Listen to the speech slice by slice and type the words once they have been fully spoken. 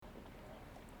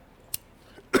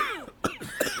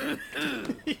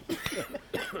Damn.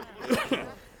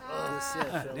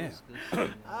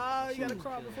 You gotta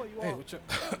cry before you walk. Hey, what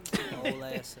Whole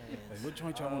ass Hey, what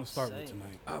joint y'all want to start with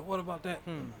tonight? What about that?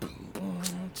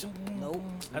 Nope.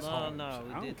 That's hard. No, I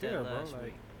we don't did care, that bro. last Like,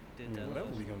 week. Did that whatever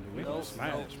last we gonna do, we Nope, gonna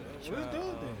smash. nope. Let's do it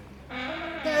then.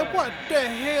 Man, what the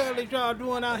hell is y'all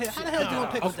doing out here? How the hell you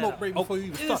gonna take a smoke break before you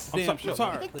even start the damn show?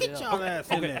 Sorry. Man, get y'all ass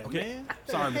in there, man.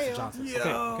 Sorry, The Mr. hell? Johnson. Yo,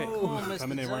 Okay, come on, Mr.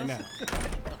 coming in right now.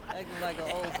 Acting like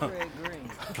an old Craig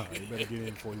Green. You better get in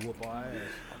before you whoop our ass.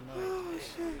 Oh,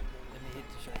 shit. Let me hit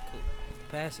the shot quick.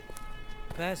 Pass it.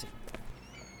 Pass it.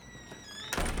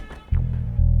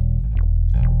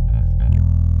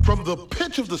 From the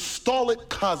pitch of the starlit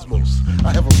cosmos,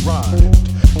 I have arrived.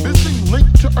 Missing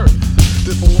link to Earth,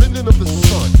 descendant of the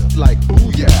sun, like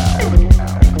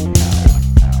booyah.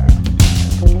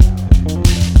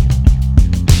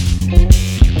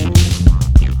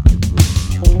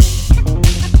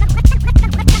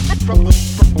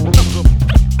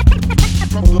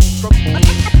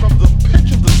 From the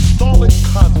pitch of the starlit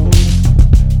cosmos,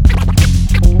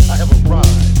 I have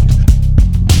arrived.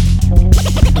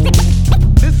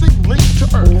 Missing link to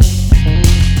Earth,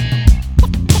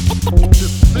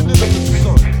 descendant of the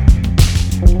sun,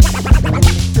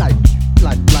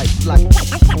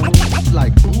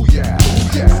 like booyah, booyah, booyah, booyah, booyah,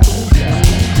 booyah, booyah,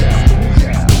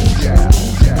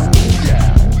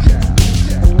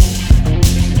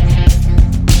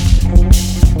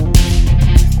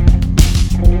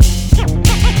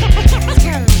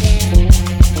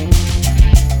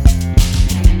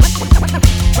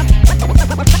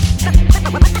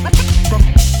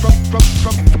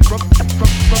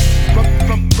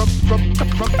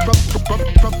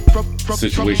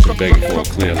 Situation begging for a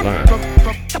clear line.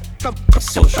 A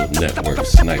social network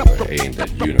sniper aimed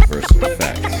at universal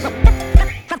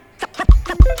facts.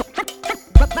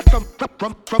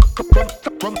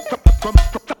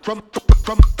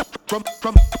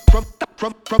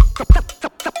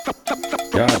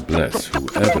 God bless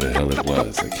whoever the hell it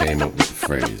was that came up with the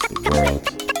phrase, the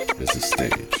world is a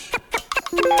stage.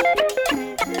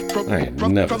 I ain't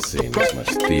never seen this much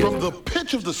theater. From the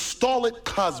pitch of the starlit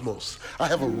cosmos, I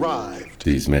have arrived.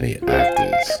 These many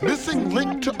actors, Missing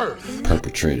link to Earth,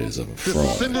 perpetrators of a fraud.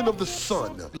 descendant of the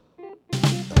sun,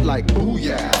 like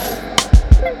booyah.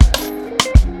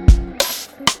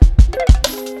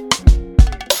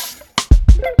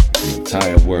 The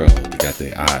entire world got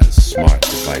their eyes smart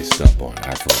devised up on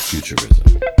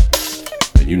Afrofuturism.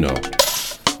 And you know,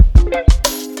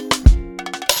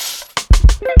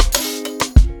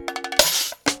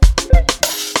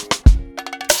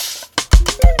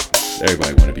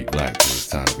 everybody wanna be black, but it's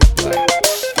time to be black.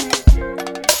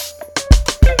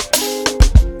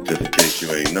 Just in case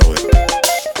you ain't know it,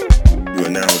 you are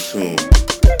now attuned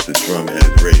to Drumhead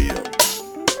Radio.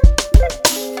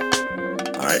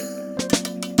 Alright?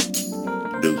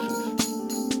 Deuces.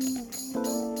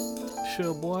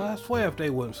 Sure, boy, I swear if they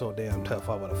wasn't so damn tough,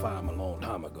 I would have found them a long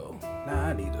time ago. Now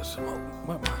I need a smoke.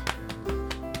 Where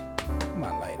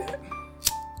my light at?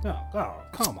 Oh,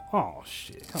 come on. Oh,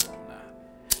 shit. Come on now.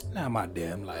 Now my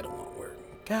damn lighter won't work.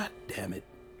 God damn it.